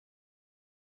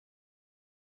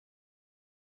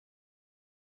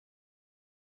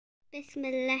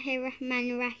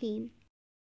Bismillahirrahmanirrahim.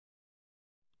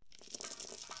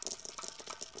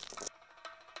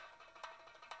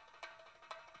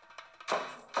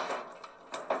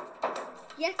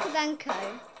 Yaqub and Co.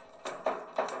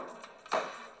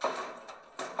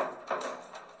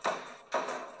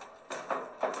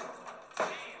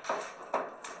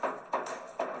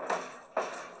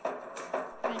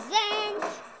 Present.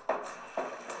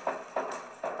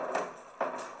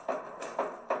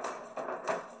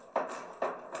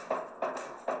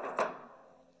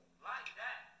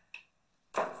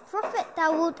 Prophet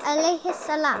Dawud alayhi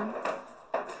salam.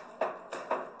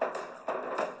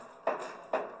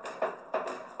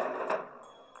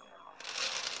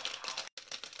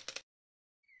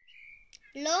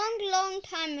 Long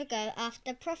time ago,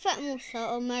 after Prophet Musa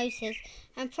or Moses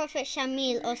and Prophet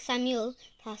Shamil or Samuel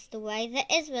passed away, the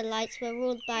Israelites were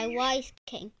ruled by a wise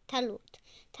king, Talut.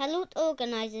 Talut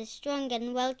organized a strong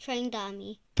and well-trained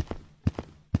army.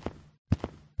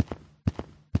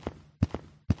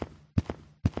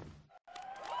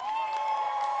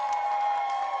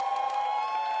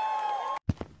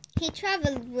 He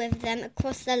travelled with them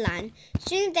across the land.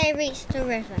 Soon they reached a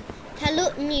river.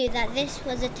 Talut knew that this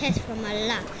was a test from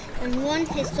Allah and warned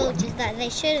his soldiers that they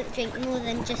shouldn't drink more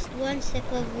than just one sip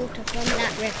of water from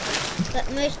that river.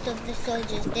 But most of the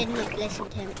soldiers did not listen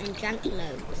to him and drank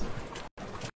loads.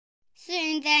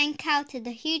 Soon they encountered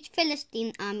a huge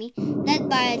Philistine army led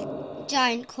by a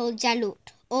giant called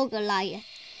Jalut or Goliath.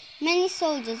 Many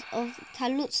soldiers of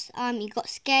Talut's army got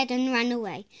scared and ran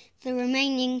away. The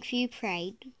remaining few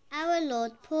prayed, "Our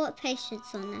Lord, pour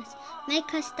patience on us.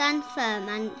 Make us stand firm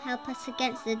and help us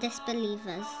against the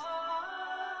disbelievers.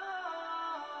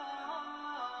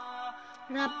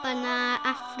 Rabbana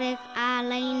afrigh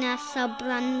alayna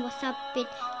sabran wa thabbit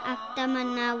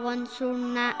aqdamana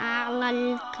wansurna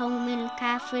a'lal qawmil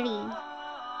kafirin."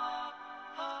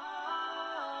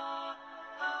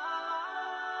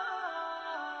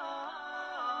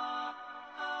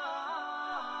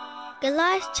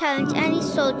 Goliath challenged any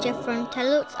soldier from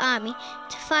Talut's army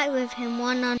to fight with him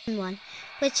one-on-one,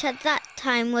 which at that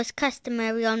time was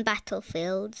customary on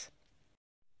battlefields.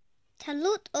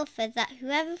 Talut offered that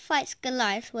whoever fights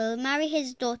Goliath will marry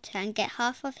his daughter and get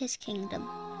half of his kingdom.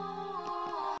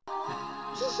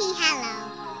 Hello.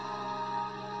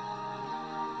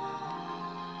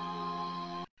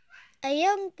 A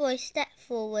young boy stepped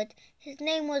forward. His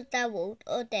name was Dawud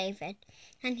or David,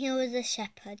 and he was a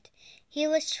shepherd. He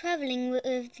was travelling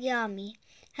with the army,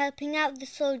 helping out the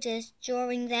soldiers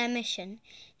during their mission.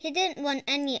 He didn't want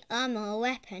any armour or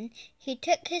weapon. He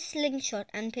took his slingshot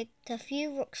and picked a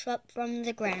few rocks up from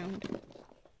the ground.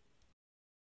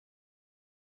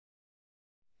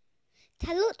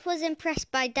 Talut was impressed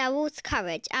by Dawud's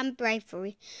courage and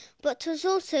bravery, but was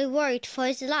also worried for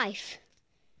his life.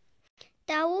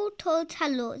 Dawud told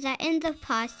Talut that in the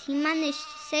past he managed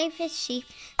to save his sheep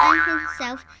and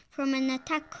himself from an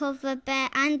attack of a bear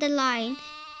and a lion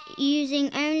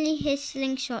using only his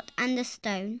slingshot and a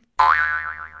stone.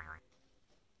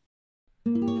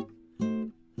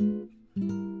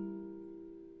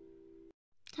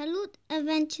 Talut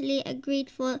eventually agreed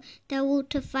for Dawud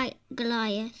to fight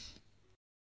Goliath.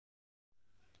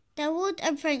 Dawud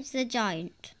approached the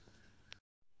giant.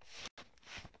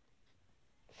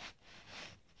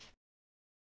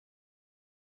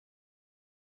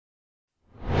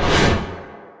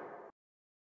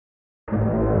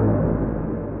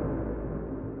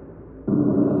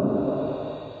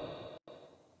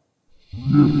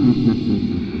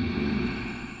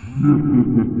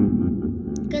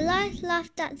 Goliath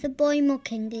laughed at the boy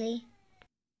mockingly.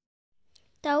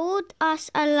 Dawud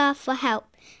asked Allah for help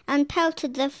and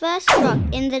pelted the first rock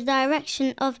in the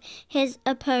direction of his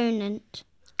opponent.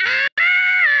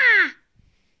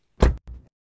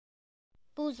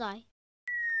 Bullseye.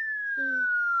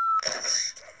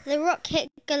 The rock hit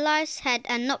Goliath's head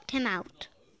and knocked him out.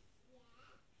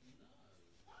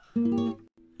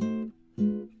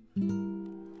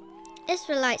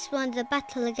 Israelites won the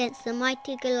battle against the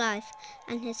mighty Goliath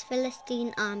and his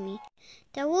Philistine army.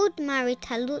 Dawud married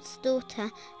Talut's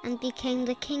daughter and became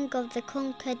the king of the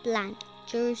conquered land,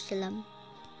 Jerusalem.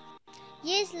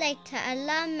 Years later,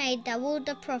 Allah made Dawud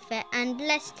a prophet and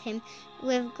blessed him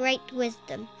with great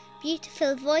wisdom,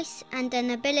 beautiful voice, and an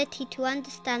ability to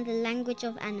understand the language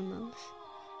of animals.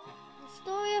 The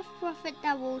story of Prophet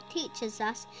Dawud teaches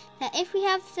us that if we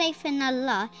have faith in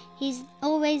Allah, He's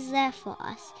always there for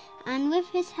us, and with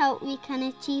His help we can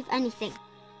achieve anything.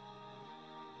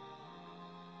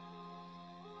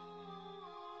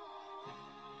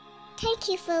 Thank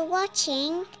you for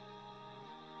watching.